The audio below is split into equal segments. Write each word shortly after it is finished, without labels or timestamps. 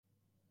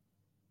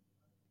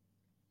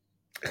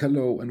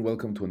Hello and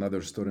welcome to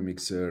another Story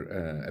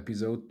Mixer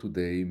episode.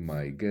 Today,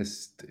 my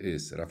guest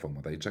is Rafał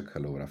Madajczak.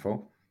 Hello,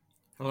 Rafał.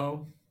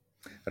 Hello.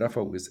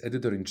 Rafał is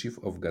editor-in-chief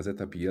of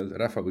Gazeta.pl.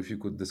 Rafał, if you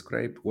could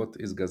describe what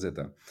is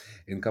Gazeta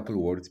in couple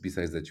words,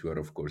 besides that you are,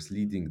 of course,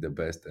 leading the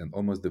best and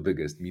almost the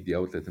biggest media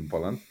outlet in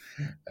Poland,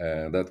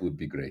 that would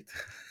be great.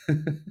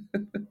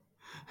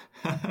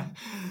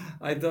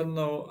 I don't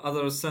know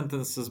other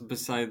sentences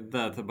beside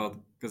that about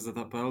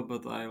Gazeta.pl,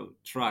 but I'll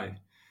try.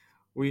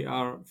 We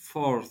are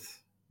fourth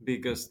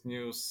biggest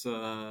news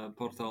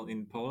portal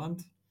in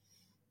Poland.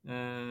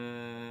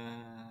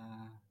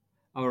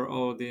 Our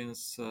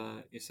audience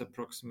is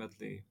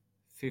approximately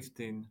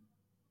 15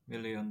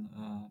 million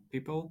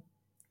people.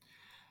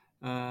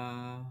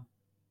 Uh,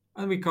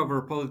 and we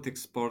cover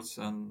politics, sports,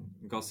 and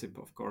gossip,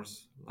 of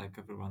course, like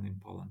everyone in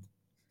Poland.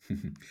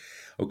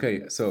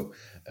 Okay, so,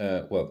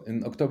 well,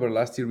 in October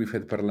last year, we've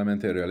had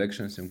parliamentary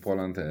elections in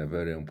Poland,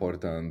 very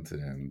important,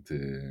 and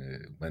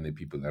many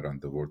people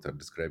around the world are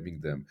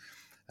describing them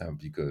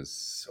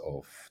because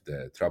of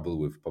the trouble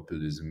with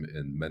populism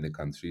in many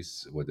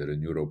countries, whether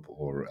in Europe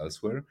or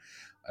elsewhere.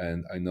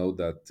 And I know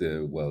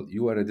that, well,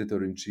 you are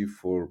editor in chief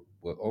for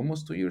well,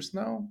 almost 2 years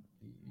now,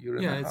 year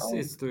and a Yeah, it's half.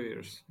 it's 2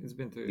 years. It's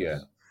been two Yeah.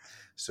 years.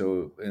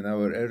 So in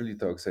our early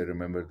talks, I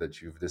remember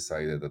that you've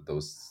decided that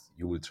those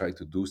you will try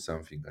to do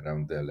something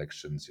around the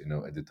elections,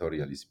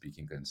 editorially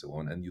speaking, and so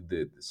on, and you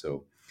did.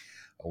 So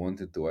I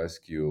wanted to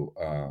ask you,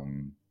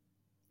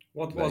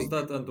 What was like,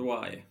 that and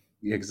why?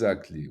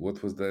 exactly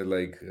what was that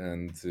like,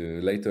 and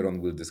later on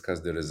we'll discuss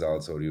the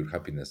results or your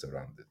happiness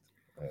around it.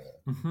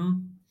 hmm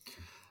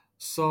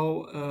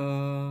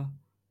So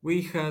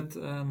we had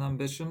an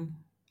ambition.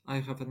 I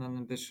have an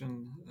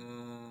ambition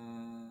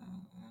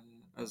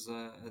as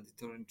a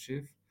editor in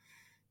chief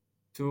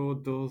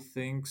to do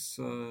things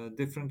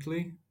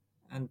differently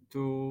and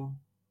to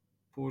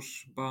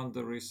push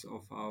boundaries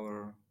of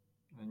our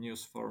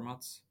news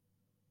formats.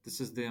 This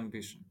is the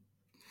ambition.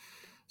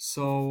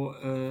 So,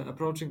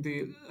 approaching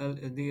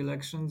the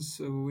elections,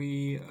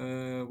 we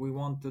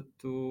wanted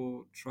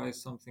to try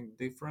something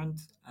different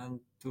and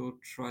to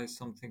try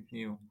something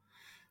new.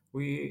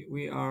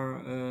 We are,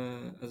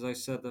 as I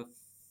said, the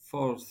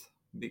fourth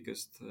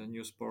biggest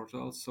news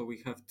portal, so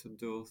we have to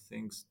do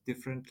things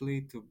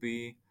differently to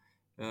be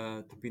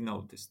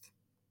noticed.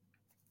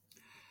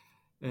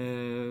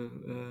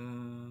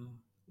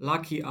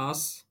 Lucky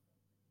us,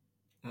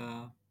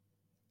 uh,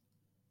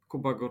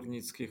 Kuba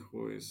Gornicki,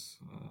 who is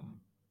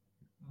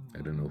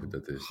I don't know who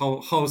that is.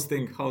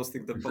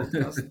 hosting the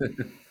podcast,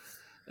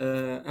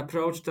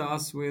 approached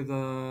us with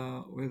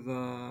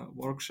a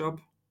workshop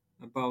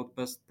about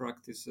best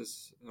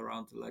practices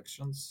around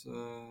elections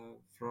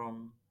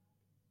from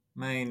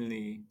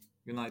mainly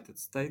United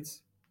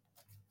States,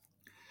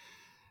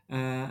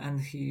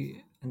 and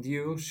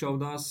you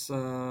showed us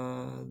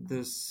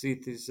the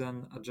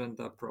citizen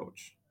agenda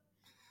approach.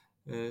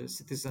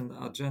 Citizen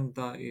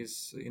agenda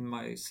is, in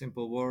my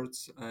simple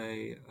words,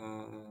 a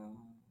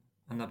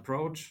an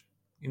approach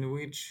in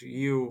which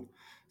you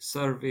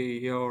survey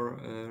your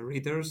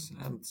readers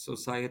and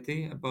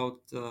society about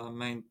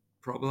main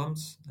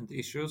problems and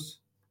issues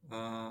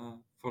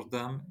for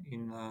them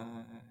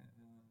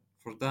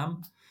for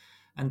them,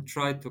 and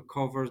try to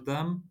cover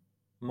them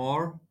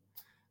more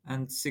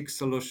and seek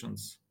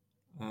solutions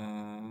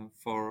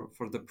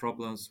for the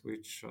problems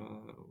which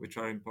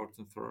are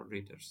important for our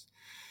readers.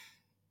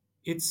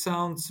 It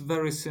sounds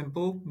very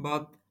simple,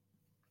 but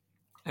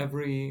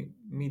every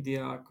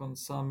media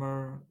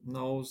consumer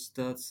knows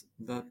that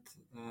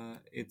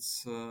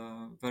it's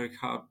very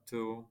hard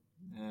to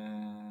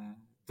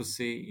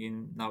see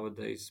in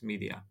nowadays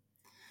media.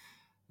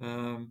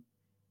 Um,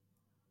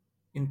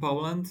 in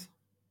Poland,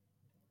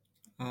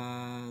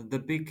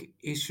 the big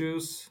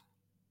issues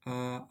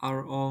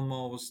are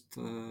almost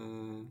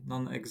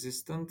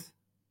non-existent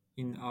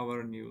in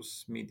our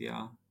news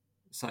media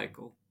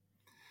cycle.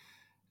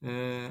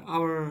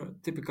 Our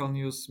typical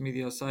news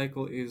media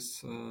cycle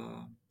is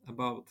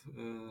about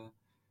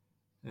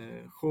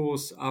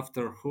who's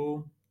after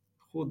who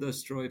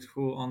destroyed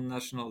who on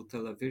national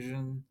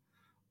television,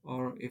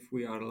 or if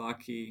we are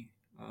lucky,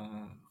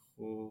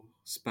 who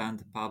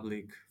spent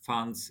public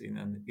funds in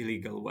an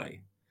illegal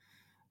way.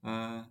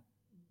 Uh,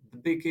 the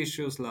big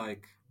issues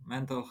like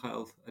mental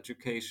health,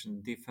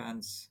 education,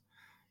 defense,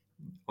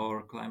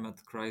 or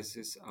climate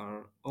crisis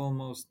are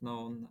almost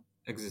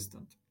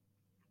non-existent.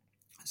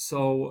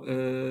 So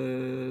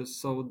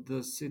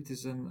the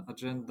citizen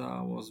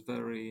agenda was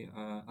very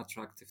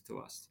attractive to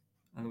us,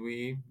 and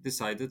we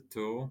decided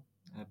to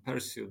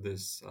pursue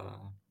this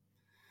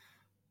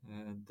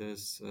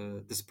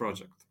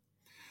project.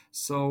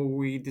 So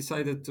we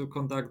decided to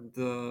conduct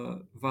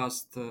the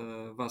vast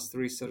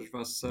research,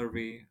 vast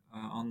survey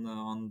on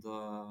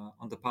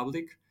the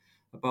public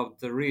about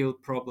the real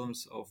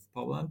problems of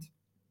Poland,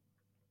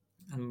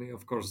 and we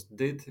of course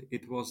did.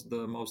 It was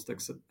the most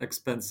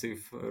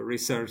expensive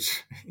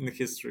research in the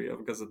history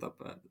of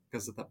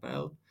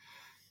Gazeta.pl.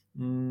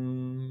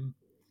 Mm,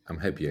 I'm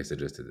happy I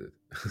suggested it.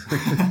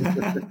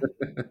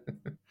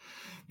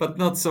 But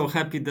not so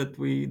happy that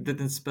we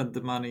didn't spend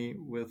the money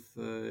with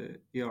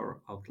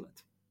your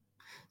outlet.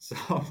 So,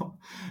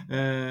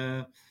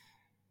 uh,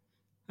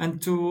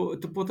 and to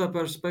put a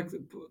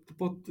perspective, to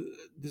put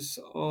this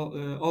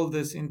all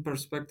this in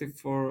perspective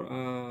for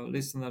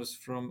listeners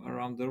from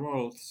around the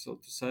world, so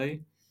to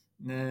say,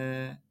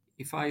 uh,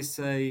 if I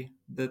say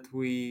that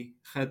we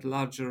had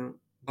larger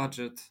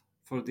budget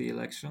for the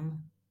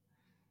election,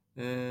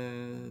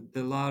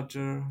 the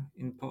larger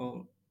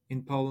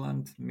in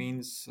Poland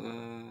means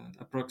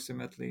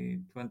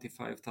approximately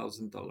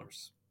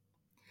 $25,000.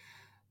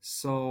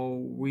 So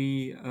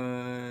we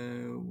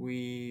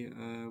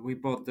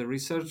bought the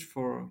research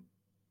for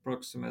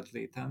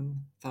approximately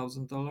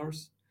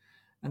 $10,000,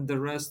 and the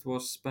rest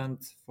was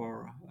spent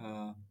for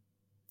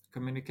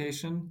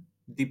communication,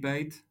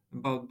 debate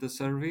about the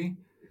survey,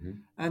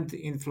 Mhm. and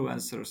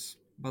influencers.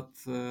 But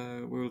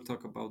we will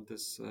talk about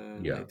this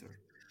Yeah. later.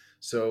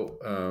 So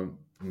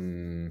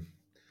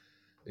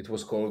it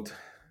was called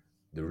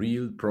The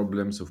Real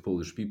Problems of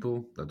Polish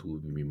People. That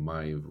would be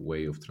my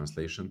way of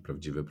translation.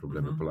 Prawdziwe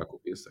problemy Mhm.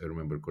 Polaków, yes, I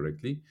remember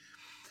correctly.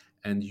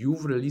 And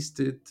you've released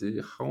it,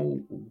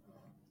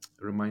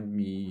 remind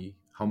me,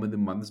 how many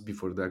months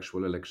before the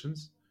actual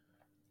elections?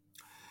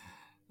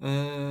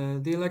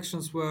 The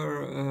elections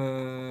were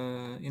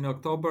in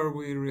October.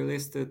 We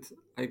released it,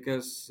 I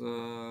guess,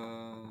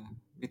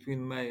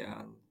 between May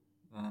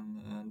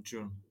and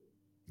June.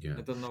 I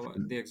Yeah. don't know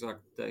And, the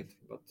exact date,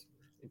 but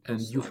it and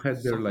was you've like had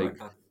there something like, like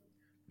that.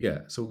 yeah,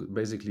 so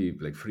basically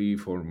like 3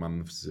 4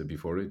 months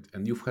before it,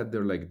 and you've had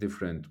there like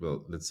different,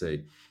 well, let's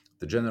say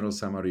the general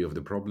summary of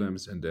the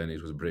problems, and then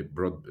it was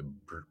broke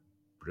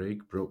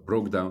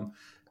down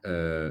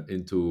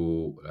into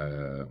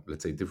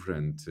let's say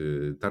different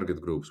target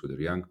groups, whether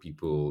young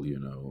people,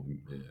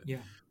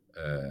 Yeah.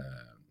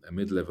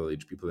 mid-level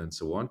age people, and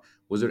so on.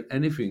 Was there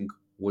anything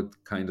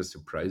what kind of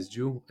surprised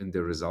you in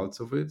the results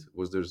of it?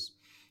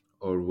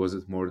 Or was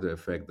it more the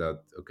effect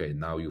that, okay,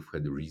 now you've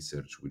had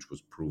research which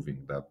was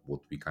proving that what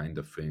we kind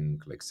of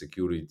think, like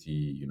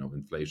security,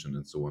 inflation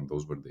and so on,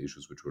 those were the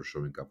issues which were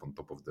showing up on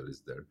top of the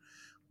list there,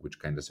 which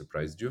kind of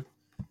surprised you?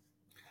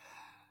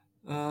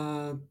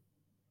 Uh,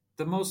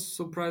 the most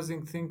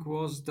surprising thing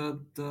was that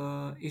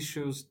the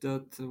issues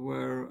that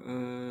were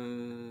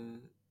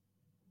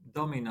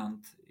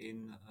dominant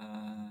in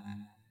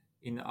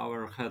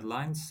our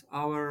headlines,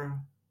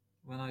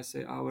 when I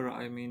say our,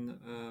 I mean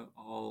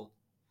all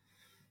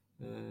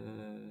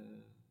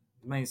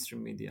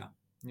mainstream media,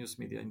 news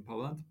media in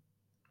Poland,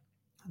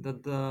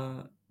 that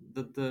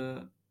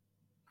the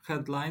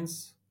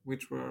headlines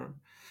which were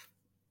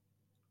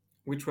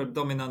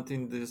dominant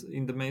in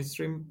the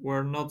mainstream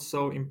were not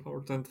so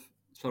important.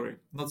 Sorry,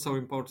 not so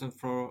important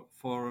for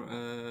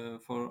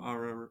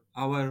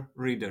our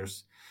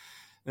readers.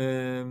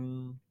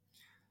 Um,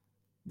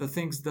 the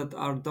things that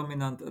are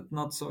dominant and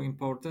not so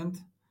important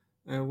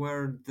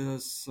were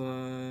this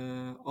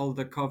all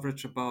the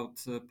coverage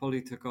about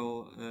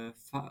political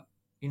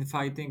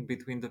infighting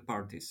between the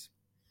parties.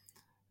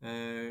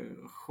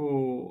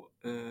 Who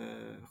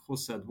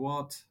said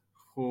what,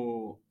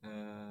 who,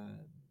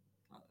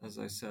 as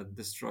I said,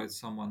 destroyed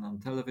someone on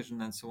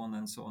television, and so on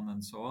and so on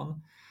and so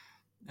on.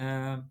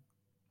 Uh,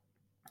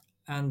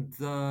 and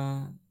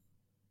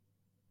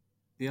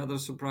the other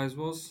surprise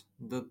was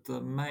that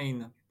the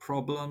main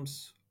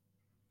problems,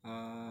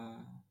 uh,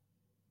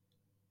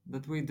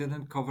 that we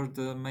didn't cover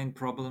the main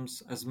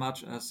problems as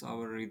much as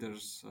our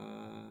readers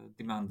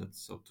demanded,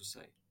 so to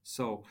say.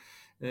 So,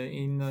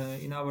 in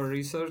our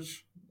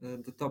research,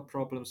 the top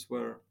problems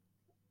were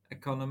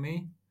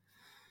economy,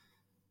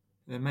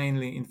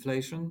 mainly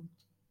inflation,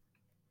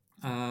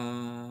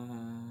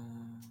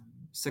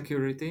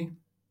 security,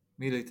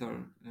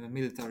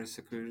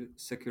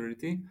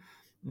 security,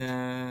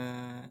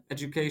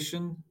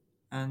 education,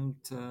 and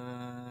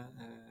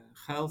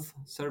health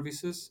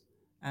services,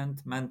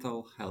 and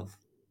mental health.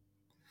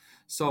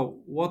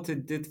 So, what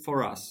it did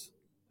for us,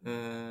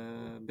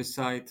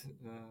 beside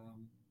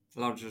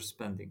larger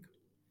spending,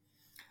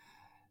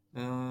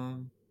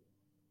 um,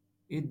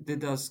 it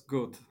did us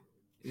good.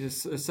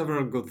 Yes,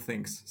 several good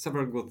things.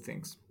 Several good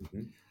things,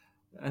 Mhm.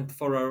 and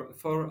for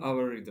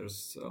our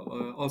readers,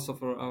 also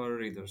for our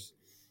readers.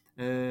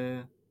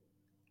 Uh,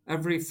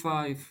 every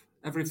five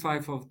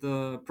of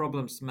the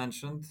problems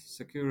mentioned,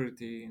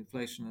 security,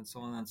 inflation, and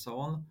so on and so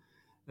on,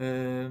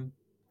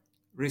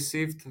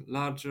 received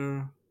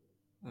larger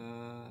uh,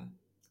 uh,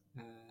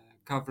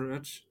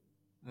 coverage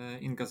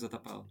in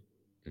Gazeta.pl.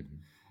 Mhm.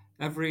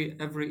 Every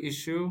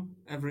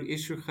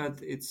issue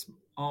had its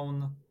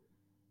own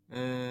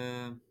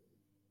uh,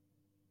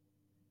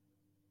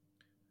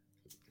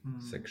 hmm,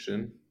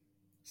 Section.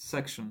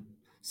 section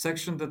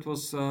section that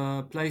was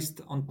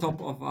placed on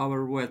top of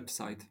our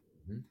website.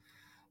 Mhm.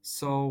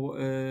 So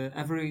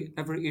every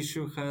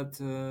issue had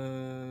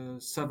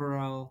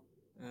several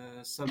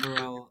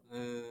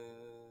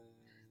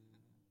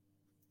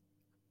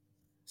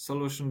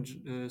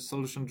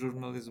solution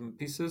journalism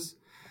pieces.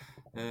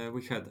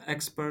 We had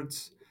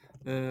experts,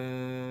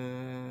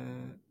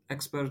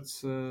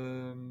 experts,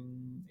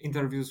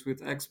 interviews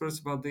with experts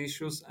about the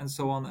issues, and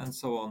so on and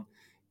so on.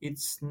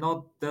 It's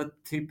not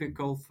that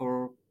typical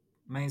for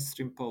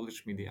mainstream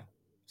Polish media.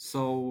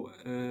 So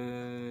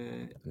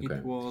it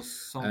Okay.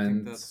 was something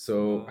And that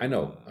so I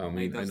know,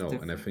 made I us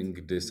know, and I different think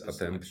in this this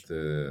attempt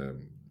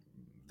election.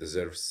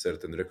 deserves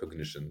certain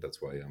recognition.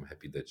 That's why I'm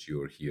happy that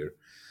you're here.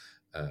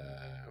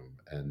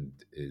 And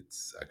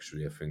it's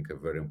actually, I think, a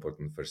very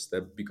important first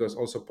step, because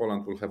also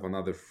Poland will have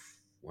another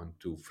one,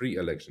 two, three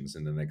elections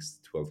in the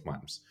next 12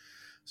 months.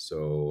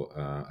 So,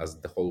 as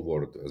the whole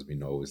world, as we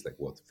know, is like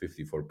what,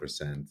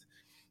 54%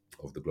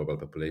 of the global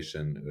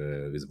population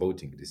is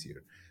voting this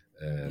year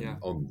Yeah.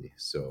 only.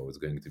 So it's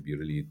going to be a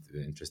really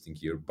interesting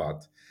year.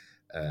 But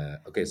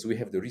okay, so we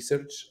have the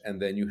research,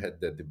 and then you had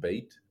the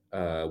debate,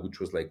 which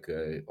was like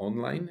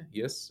online.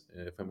 Yes,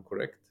 if I'm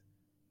correct.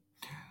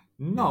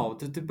 Yeah. No,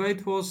 the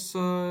debate was.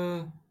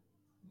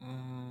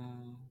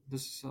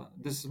 This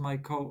is my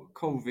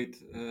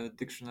COVID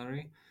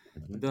dictionary.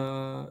 Hmm.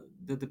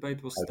 The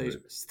debate was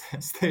Hybrid.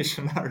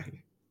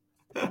 stationary.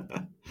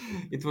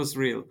 It was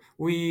real.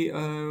 We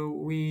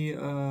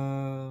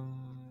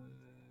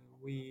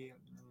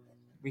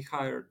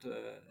hired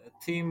a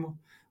team.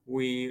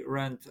 We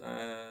rent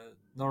a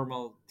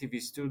normal TV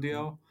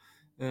studio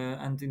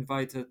and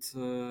invited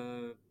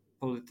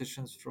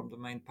politicians from the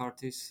main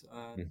parties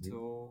Hmm.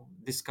 to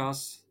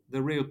discuss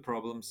the real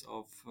problems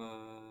of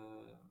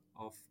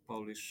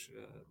Polish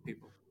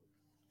people.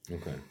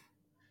 Okay.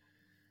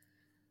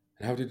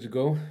 And how did it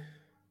go?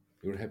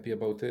 You were happy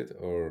about it,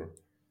 or?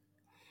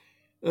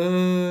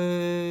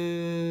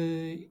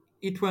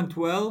 It went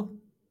well,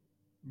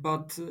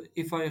 but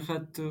if I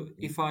had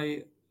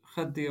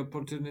the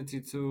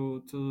opportunity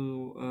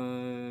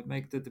to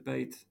make the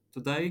debate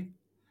today,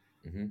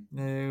 Hmm.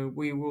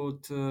 we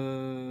would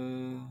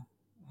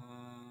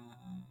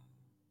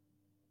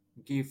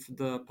give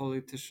the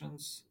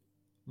politicians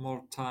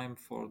more time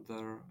for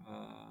their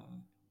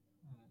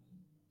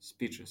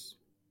speeches,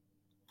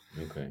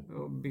 Okay.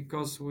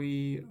 because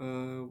we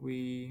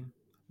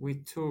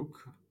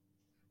took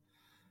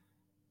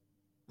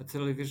a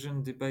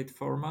television debate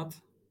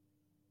format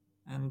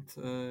and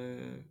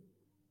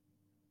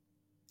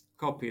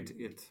copied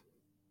it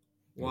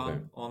Okay.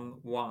 one on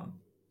one.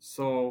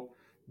 So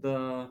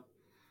the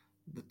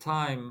the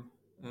time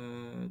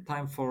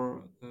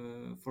for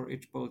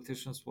each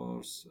politician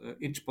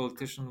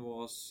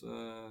was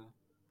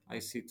I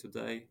see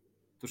today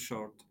too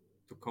short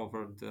to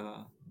cover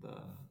the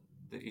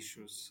the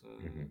issues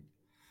Hmm.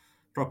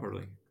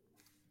 properly.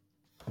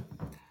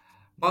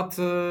 But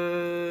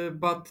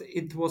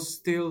it was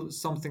still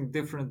something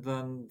different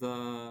than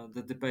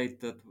the debate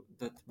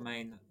that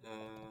main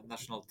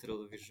national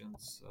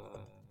televisions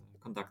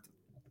conducted.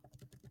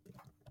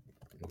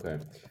 Okay.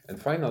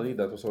 And finally,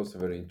 that was also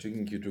very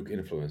intriguing. You took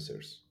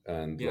influencers,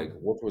 and Yeah. like,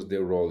 what was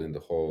their role in the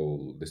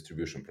whole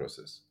distribution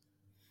process?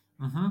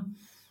 Hmm.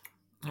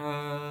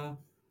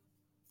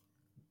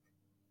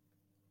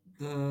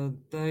 Uh,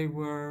 they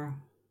were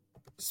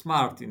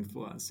smart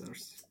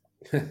influencers.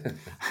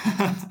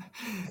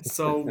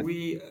 So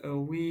we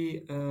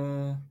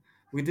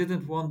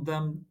didn't want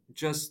them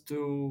just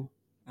to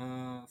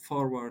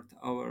forward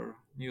our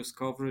news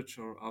coverage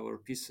or our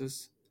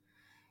pieces.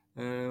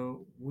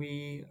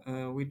 We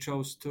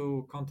chose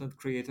two content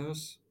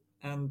creators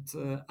and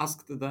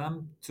asked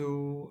them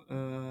to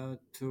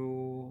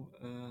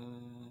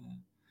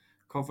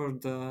cover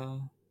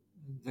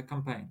the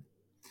campaign.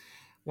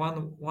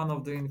 One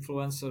of the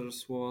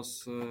influencers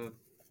was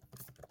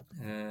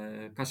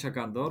Kasia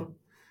Gandor.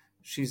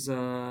 She's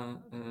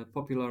a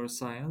popular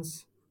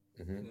science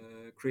Hmm.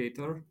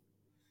 creator.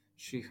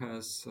 She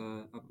has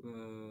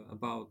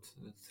about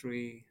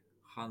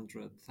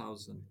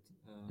 300,000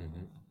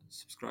 Hmm.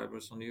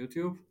 subscribers on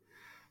YouTube,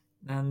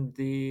 and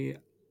the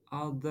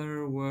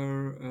other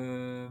were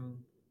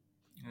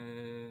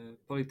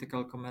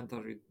political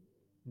commentary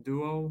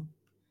duo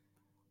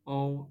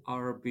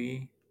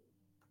ORB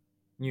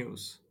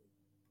News.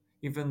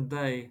 Even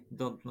they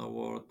don't know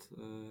what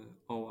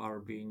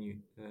ORB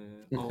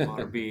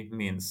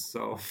means.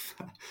 So,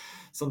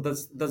 so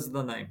that's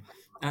the name.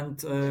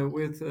 And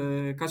with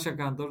Kasia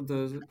Gandor,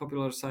 the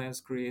popular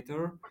science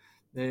creator,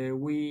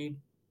 we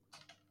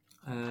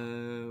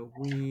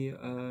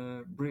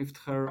briefed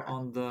her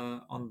on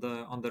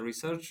the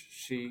research.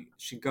 She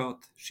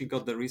got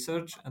the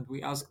research, and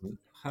we asked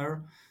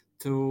her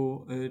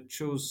to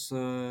choose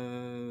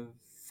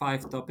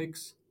 5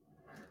 topics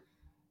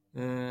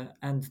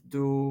and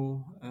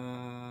do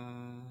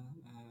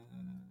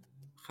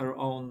her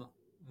own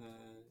uh,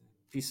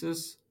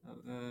 pieces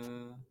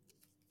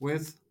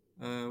with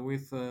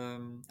with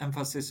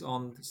emphasis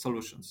on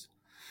solutions.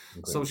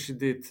 Okay. So she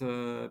did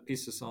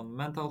pieces on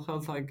mental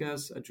health, I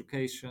guess,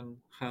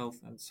 education,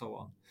 health, and so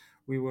on.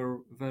 We were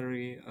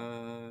very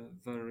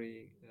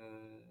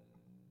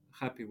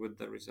happy with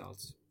the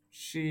results.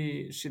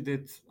 She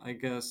did, I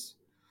guess,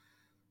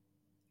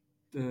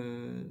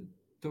 uh,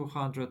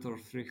 200 or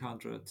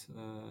 300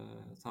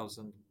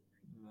 thousand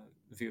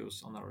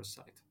views on our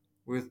site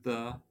with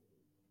the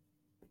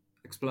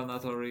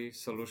explanatory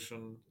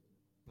solution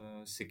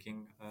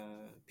seeking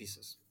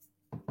pieces.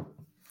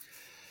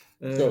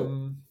 So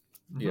Um,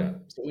 yeah.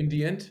 mhm. So in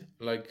the end,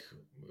 like,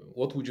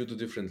 what would you do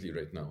differently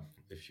right now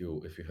if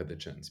you had the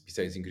chance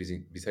besides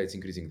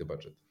increasing the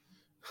budget?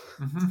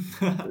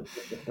 Mhm.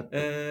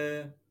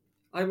 uh,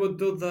 I would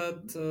do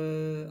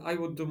that. I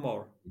would do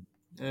more.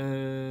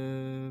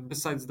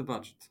 Besides the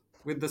budget,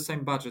 with the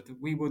same budget,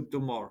 we would do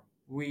more.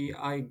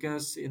 I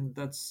guess, in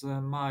that's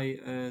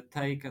my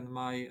take and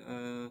my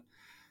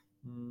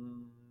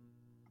mm,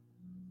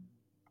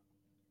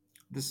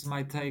 this is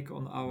my take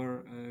on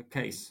our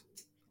case.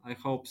 I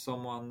hope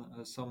someone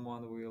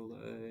will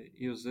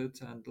use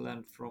it and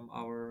learn from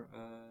our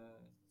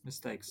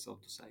mistakes, so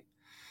to say.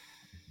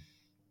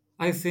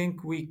 I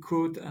think we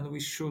could and we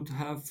should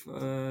have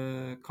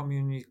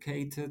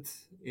communicated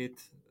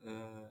it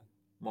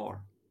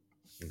more.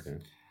 Okay.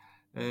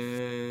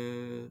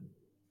 Uh,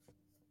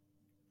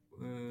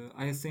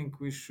 I think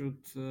we should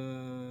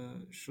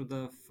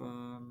have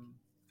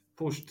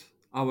pushed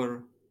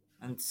our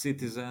and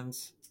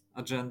citizens'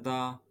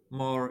 agenda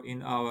more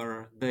in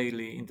our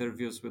daily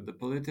interviews with the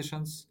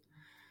politicians.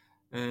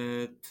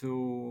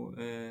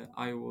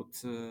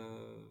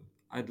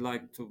 I'd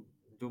like to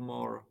do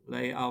more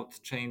layout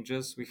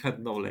changes. We had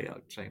no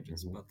layout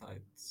changes, Mhm. but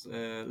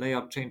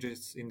layout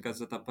changes in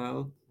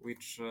Gazeta.pl,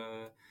 which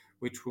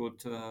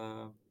would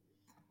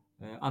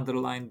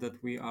underline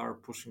that we are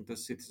pushing the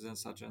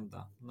citizens'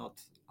 agenda,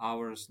 not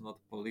ours, not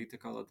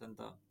political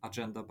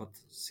agenda, but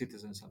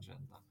citizens'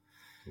 agenda.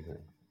 Okay.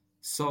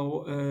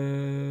 So,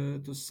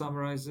 to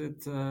summarize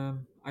it,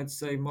 I'd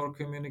say more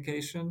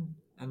communication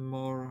and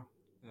more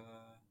uh,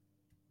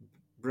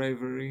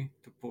 bravery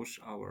to push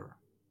our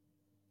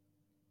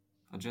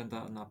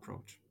agenda and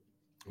approach.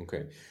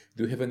 Okay.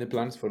 Do you have any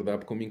plans for the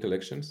upcoming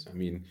elections? I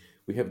mean,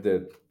 we have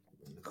the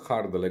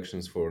hard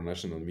elections for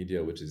national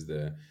media, which is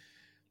the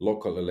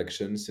local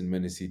elections in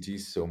many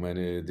cities, so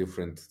many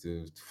different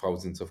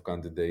thousands of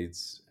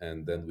candidates,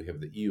 and then we have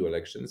the EU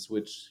elections,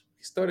 which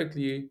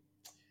historically,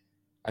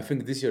 I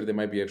think this year they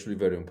might be actually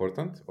very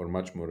important, or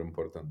much more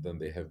important than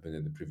they have been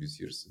in the previous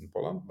years in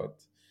Poland. But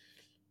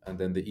and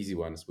then the easy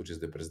ones, which is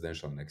the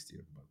presidential next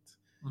year, but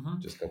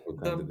Mhm. just couple of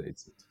The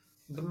candidates.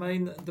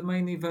 the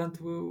main event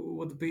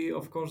would be,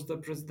 of course, the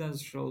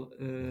presidential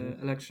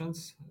Mhm.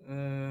 elections.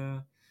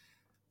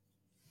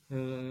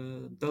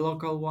 The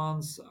local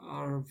ones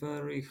are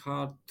very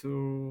hard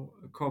to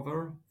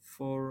cover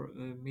for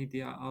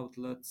media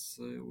outlets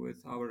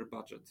with our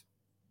budget,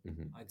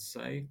 Mhm. I'd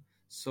say.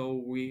 So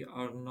we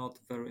are not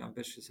very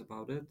ambitious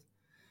about it.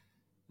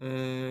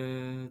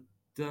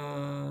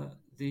 The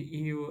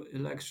EU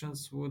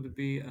elections would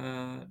be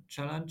a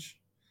challenge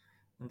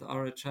and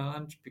are a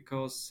challenge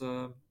because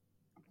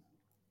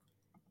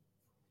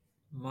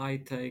my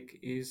take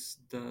is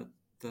that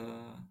the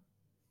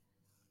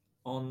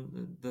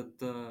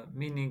the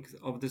meaning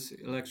of these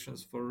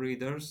elections for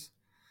readers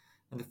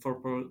and for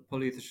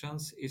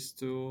politicians is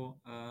to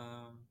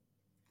uh,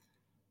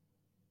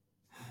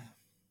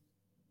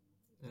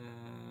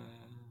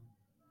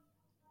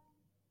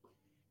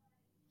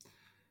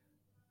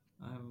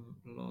 I'm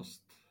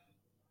lost.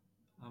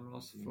 I'm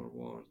lost for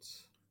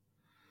words.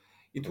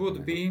 It How can would I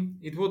help?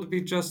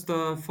 be just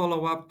a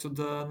follow up to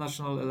the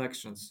national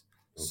elections.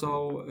 Okay.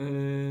 So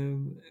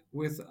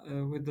with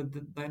the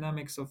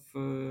dynamics of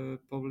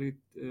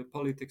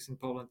politics in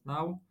Poland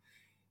now,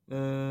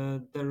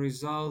 the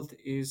result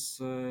is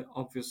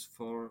obvious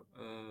for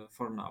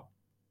now.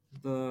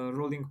 The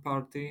ruling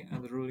party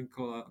and the ruling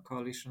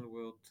coalition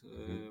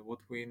Mhm.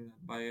 would win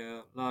by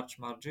a large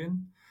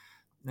margin,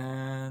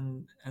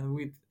 and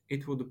with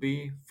it would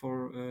be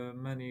for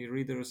many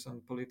readers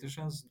and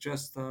politicians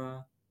just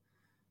a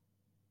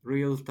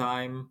real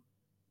time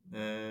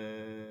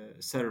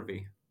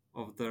survey Mhm.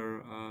 of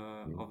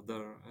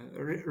their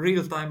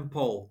real time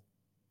poll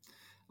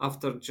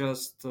after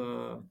just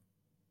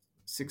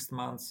 6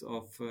 months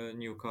of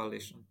new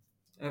coalition.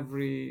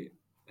 Every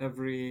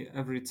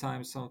every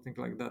time something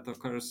like that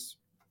occurs,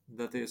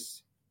 that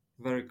is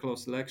very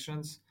close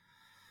elections,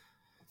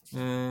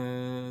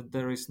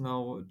 there is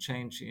no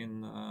change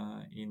in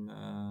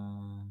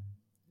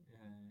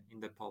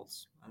the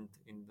polls and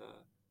in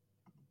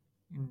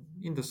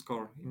the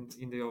score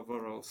in the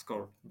overall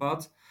score.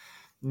 But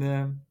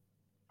um,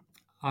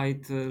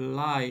 I'd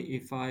lie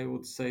if I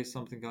would say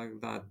something like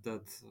that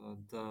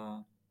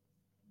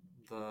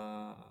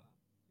the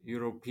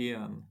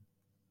European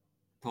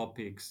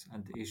topics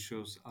and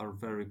issues are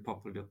very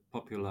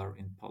popular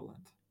in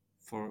Poland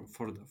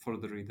for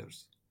the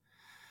readers.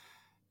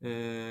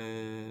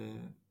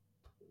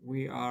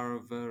 We are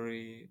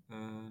very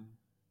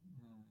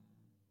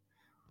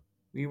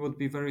we would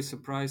be very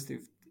surprised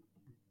if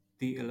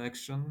the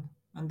election,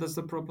 and that's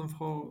the problem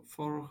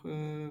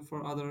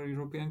for other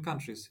European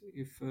countries.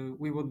 If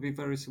we would be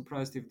very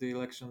surprised if the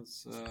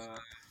elections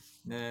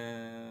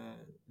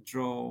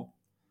draw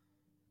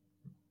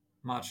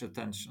much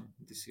attention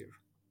this year.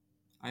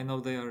 I know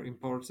they are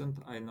important.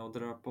 I know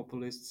there are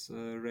populists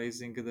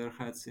raising their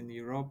heads in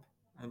Europe,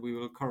 and we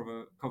will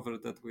cover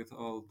that with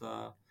all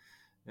the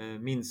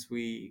means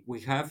we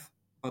have.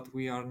 but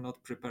we are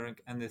not preparing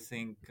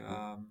anything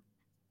mm,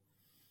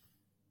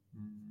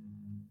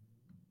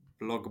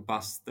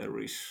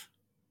 blockbusterish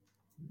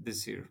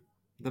this year.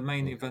 The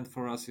main Okay. event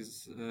for us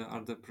is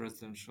are the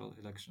presidential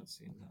elections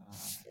in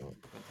So,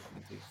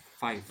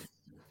 2025.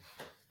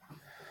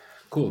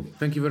 cool.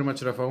 Thank you very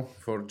much, Rafał,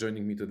 for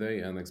joining me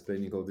today and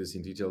explaining all this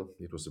in detail.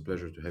 It was a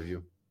pleasure to have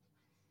you.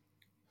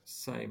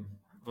 Same,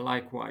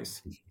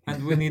 likewise.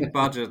 And we need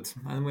budget,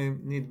 and we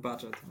need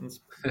budget, and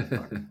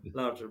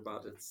larger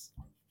budgets.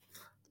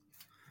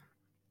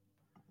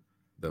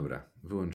 Dobra, wyłącz.